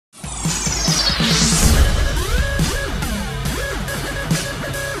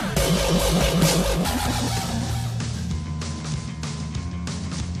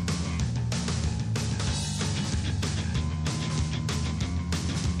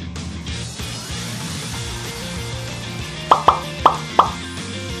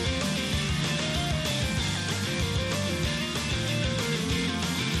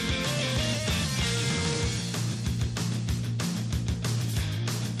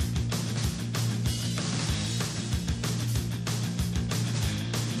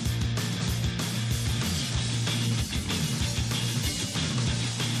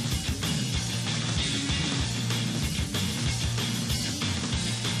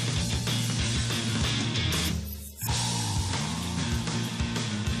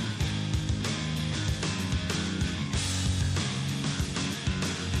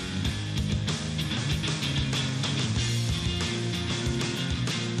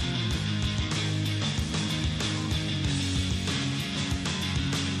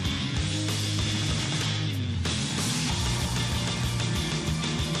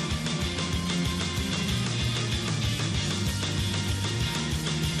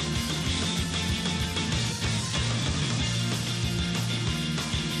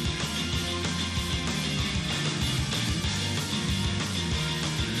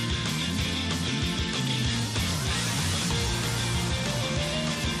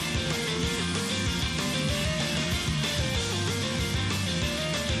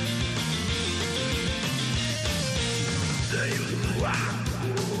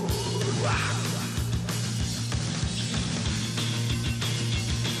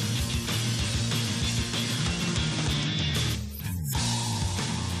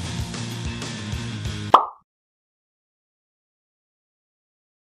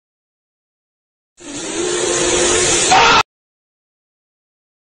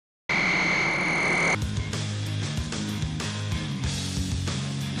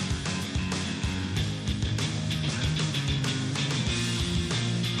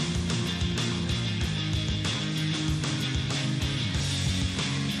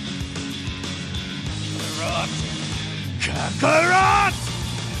Kakarot!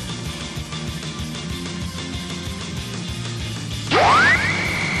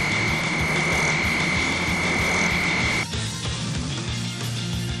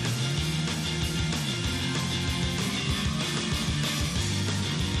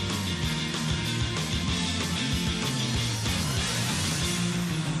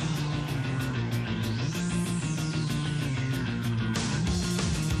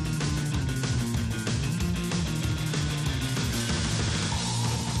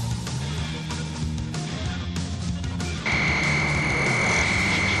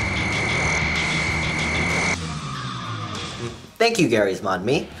 Thank you, Gary's Mod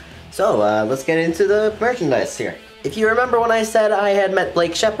Me. So, let's get into the merchandise here. If you remember when I said I had met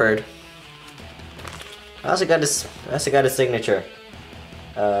Blake Shepard, I also got his signature.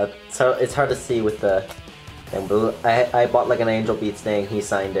 So it's hard to see with the thing, but I bought like an Angel Beats thing. He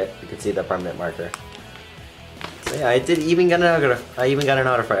signed it. You can see the permanent marker. So yeah, I even got an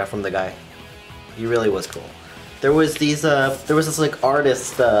autograph from the guy. He really was cool. There was this like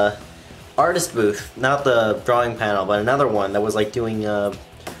artist booth, not the drawing panel, but another one that was like doing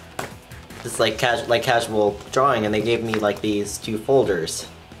this like casual drawing, and they gave me like these two folders.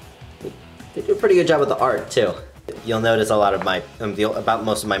 They do a pretty good job with the art too. You'll notice a lot of my about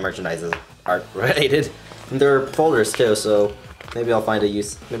most of my merchandise is art related. And they're folders too, so maybe I'll find a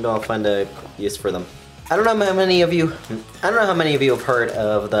use. Maybe I'll find a use for them. I don't know how many of you have heard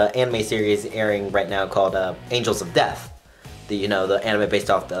of the anime series airing right now called Angels of Death. The anime based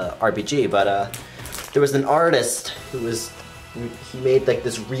off the RPG, but there was an artist he made like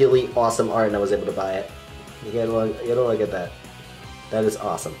this really awesome art, and I was able to buy it. You gotta look at that. That is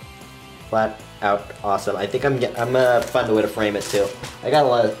awesome, flat out awesome. I think I'm gonna find a way to frame it too. I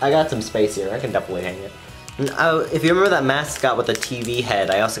got some space here. I can definitely hang it. And, if you remember that mascot with the TV head,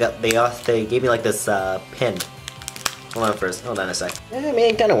 they gave me like this pin. Hold on a sec. I mean,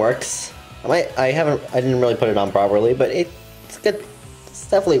 it kind of works. I didn't really put it on properly, but it's good. It's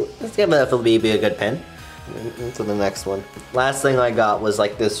definitely be a good pin. Into the next one. Last thing I got was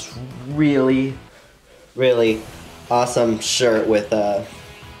like this really awesome shirt with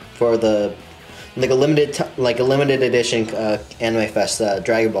for the like a limited edition Anime Fest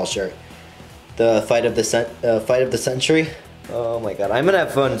Dragon Ball shirt. The Fight of the Century. Oh my god, I'm gonna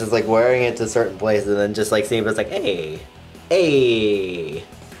have fun just like wearing it to certain places and then just like seeing if it's like, hey,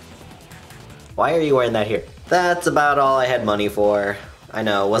 why are you wearing that here? That's about all I had money for. I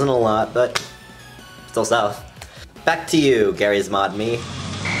know, it wasn't a lot, but still south. Back to you, Gary's Mod Me.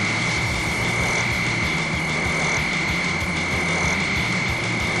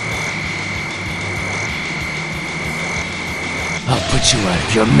 I'll put you out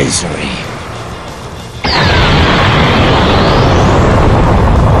of your misery.